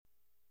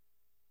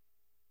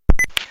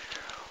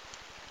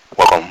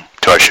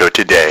show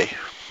today.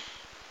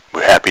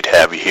 We're happy to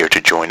have you here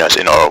to join us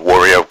in our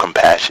Warrior of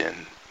Compassion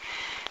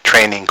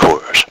training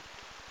course.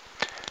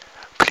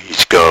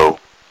 Please go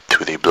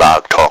to the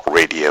Blog Talk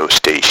radio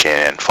station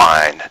and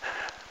find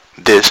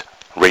this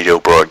radio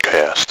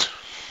broadcast.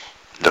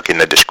 Look in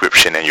the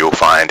description and you'll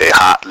find a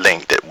hot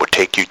link that will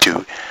take you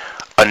to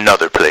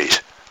another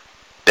place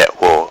that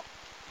will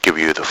give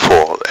you the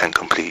full and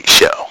complete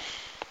show.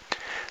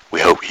 We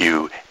hope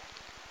you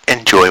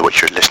enjoy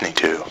what you're listening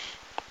to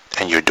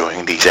and you're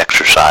doing these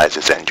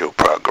exercises and your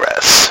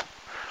progress.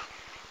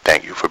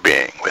 Thank you for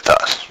being with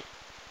us.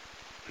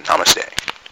 Namaste.